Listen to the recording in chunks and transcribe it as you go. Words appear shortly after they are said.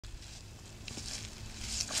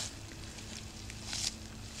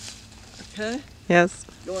Okay? Yes.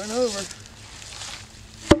 Going over.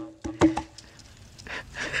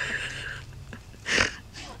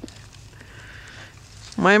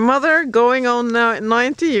 My mother going on now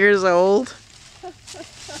 90 years old.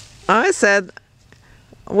 I said,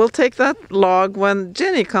 we'll take that log when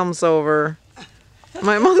Jenny comes over.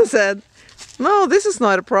 My mother said, no, this is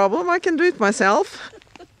not a problem. I can do it myself.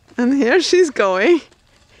 And here she's going.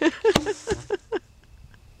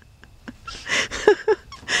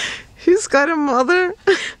 She's got a mother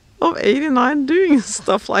of 89 doing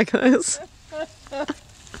stuff like this.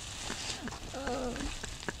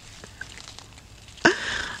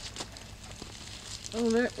 Oh,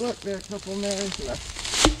 there, look, there are a couple Marys left.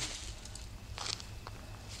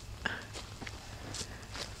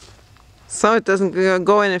 So it doesn't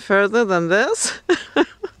go any further than this. I'm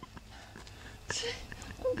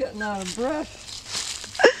getting out of breath.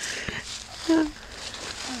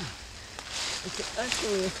 It's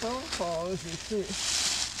actually a phone call, as you see.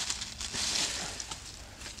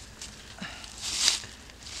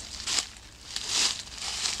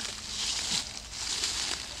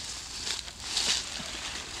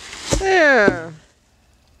 There.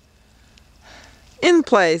 In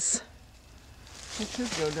place. It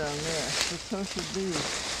should go down there, but so should these.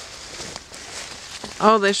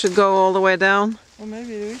 Oh, they should go all the way down? Well,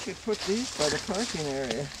 maybe we should put these by the parking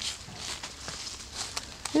area.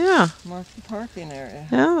 Yeah. Mark the parking area.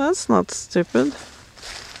 Yeah, that's not stupid.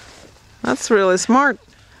 That's really smart.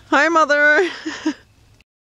 Hi, Mother.